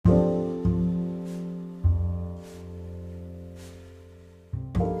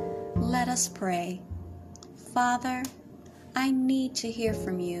us pray. Father, I need to hear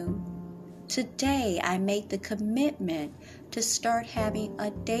from you. Today I make the commitment to start having a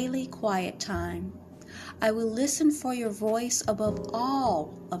daily quiet time. I will listen for your voice above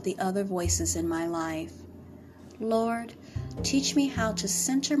all of the other voices in my life. Lord, teach me how to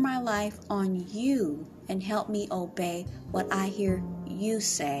center my life on you and help me obey what I hear you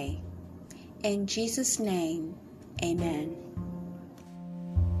say. In Jesus' name, amen.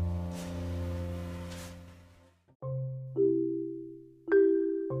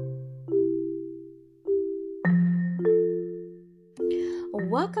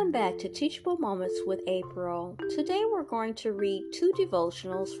 Welcome back to Teachable Moments with April. Today we're going to read 2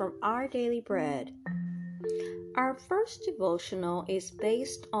 devotionals from Our Daily Bread. Our first devotional is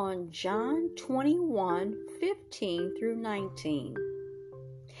based on John 21:15 through 19.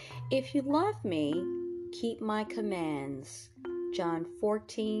 If you love me, keep my commands. John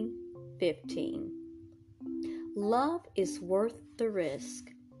 14:15. Love is worth the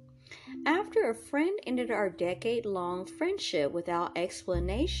risk. After a friend ended our decade-long friendship without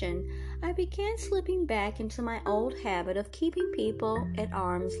explanation, I began slipping back into my old habit of keeping people at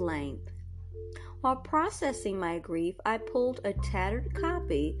arm's length. While processing my grief, I pulled a tattered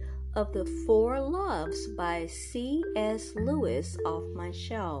copy of The 4 Loves by C.S. Lewis off my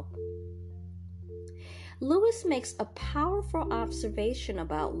shelf. Lewis makes a powerful observation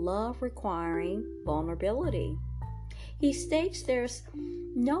about love requiring vulnerability. He states there's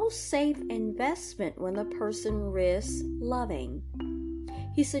no safe investment when the person risks loving.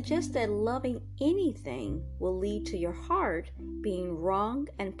 He suggests that loving anything will lead to your heart being wrung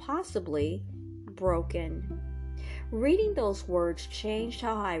and possibly broken. Reading those words changed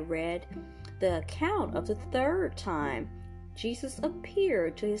how I read the account of the 3rd time Jesus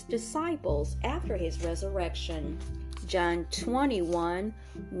appeared to his disciples after his resurrection. John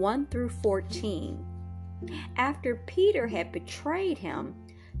 21:1 through 14. After Peter had betrayed him,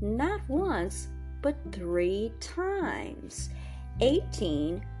 not once, but 3 times.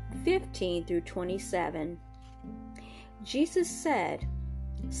 18:15 through 27. Jesus said,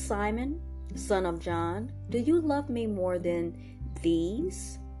 Simon, son of John, do you love me more than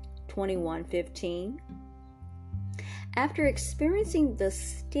these? 21:15. After experiencing the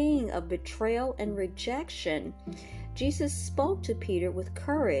sting of betrayal and rejection, Jesus spoke to Peter with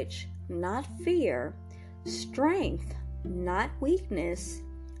courage, not fear, strength, not weakness,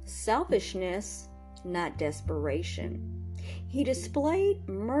 selfishness, not desperation. He displayed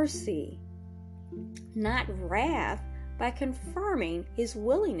mercy, not wrath, by confirming his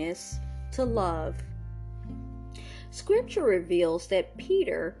willingness to love. Scripture reveals that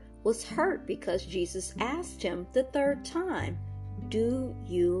Peter was hurt because Jesus asked him the 3rd time, "Do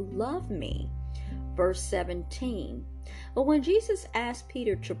you love me?" Verse 17. But when Jesus asked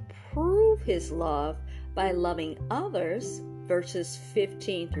Peter to prove his love by loving others, verses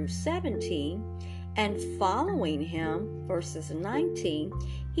 15 through 17, and following him, verses 19,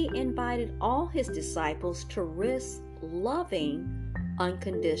 he invited all his disciples to risk loving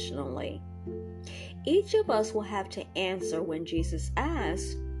unconditionally. Each of us will have to answer when Jesus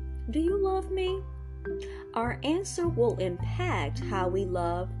asks, "Do you love me?" Our answer will impact how we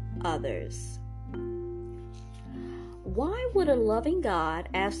love others. Why would a loving God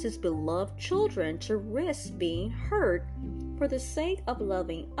ask his beloved children to risk being hurt for the sake of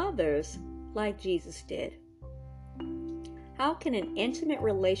loving others like Jesus did? How can an intimate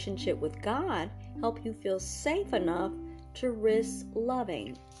relationship with God help you feel safe enough to risk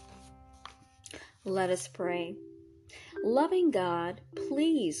loving? Let us pray. Loving God,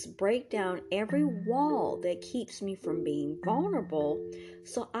 please break down every wall that keeps me from being vulnerable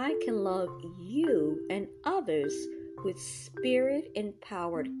so I can love you and others with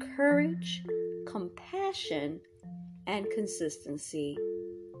Spirit-empowered courage, compassion, and consistency.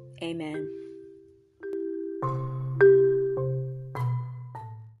 Amen.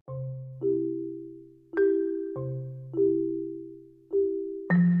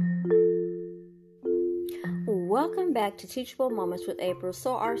 Welcome back to Teachable Moments with April.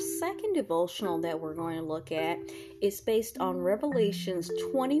 So our second devotional that we're going to look at is based on Revelations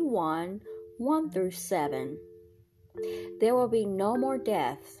 21:1 through 7. There will be no more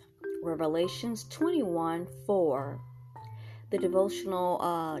death. Revelations 21:4. The devotional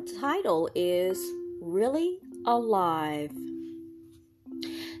title is Really Alive.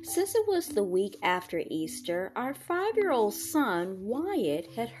 Since it was the week after Easter, our 5-year-old son, Wyatt,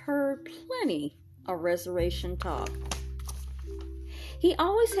 had heard plenty of resurrection talk. He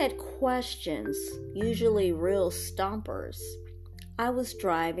always had questions, usually real stompers. I was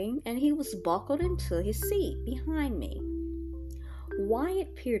driving and he was buckled into his seat behind me.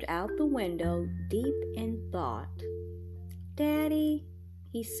 Wyatt peered out the window, deep in thought. "Daddy,"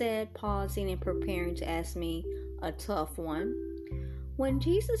 he said, pausing and preparing to ask me a tough one, "when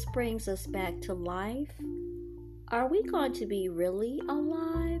Jesus brings us back to life, are we going to be really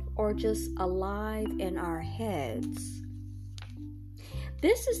alive or just alive in our heads?"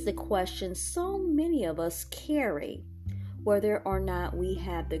 This is the question so many of us carry, whether or not we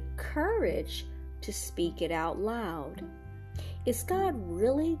have the courage to speak it out loud. Is God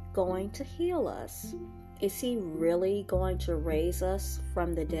really going to heal us? Is He really going to raise us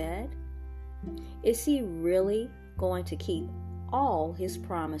from the dead? Is He really going to keep all His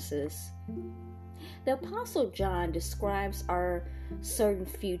promises? The Apostle John describes our certain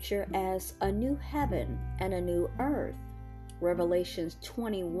future as a new heaven and a new earth. Revelations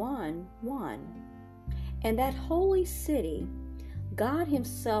 21:1. And that holy city, God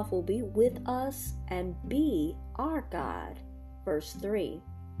Himself will be with us and be our God. Verse 3.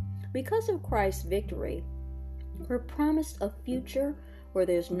 Because of Christ's victory, we're promised a future where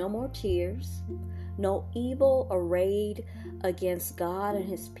there's no more tears, no evil arrayed against God and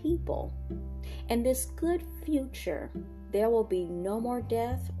His people. In this good future, there will be no more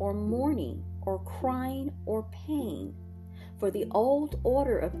death or mourning or crying or pain, for the old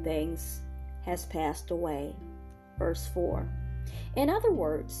order of things has passed away. Verse 4. In other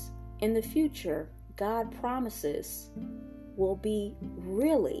words, in the future, God promises we'll be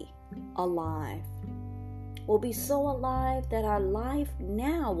really alive. We'll be so alive that our life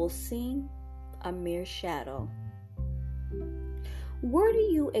now will seem a mere shadow. Where do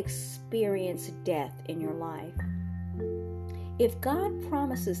you experience death in your life? If God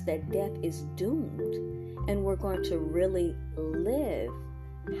promises that death is doomed and we're going to really live,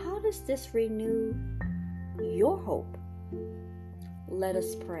 how does this renew your hope? Let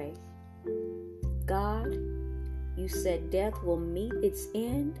us pray. God, You said death will meet its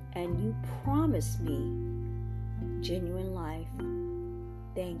end, and You promised me genuine life.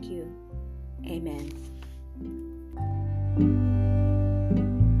 Thank You. Amen.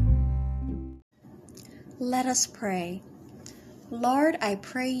 Let us pray. Lord, I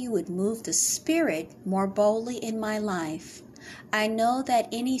pray You would move the Spirit more boldly in my life. I know that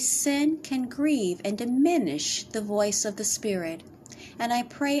any sin can grieve and diminish the voice of the Spirit, and I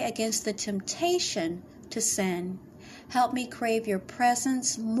pray against the temptation to sin. Help me crave Your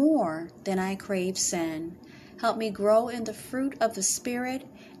presence more than I crave sin. Help me grow in the fruit of the Spirit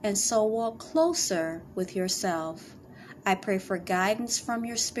and so walk closer with Yourself. I pray for guidance from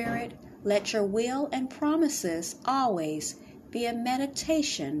Your Spirit. Let Your will and promises always be a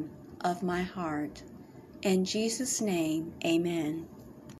meditation of my heart. In Jesus' name, amen.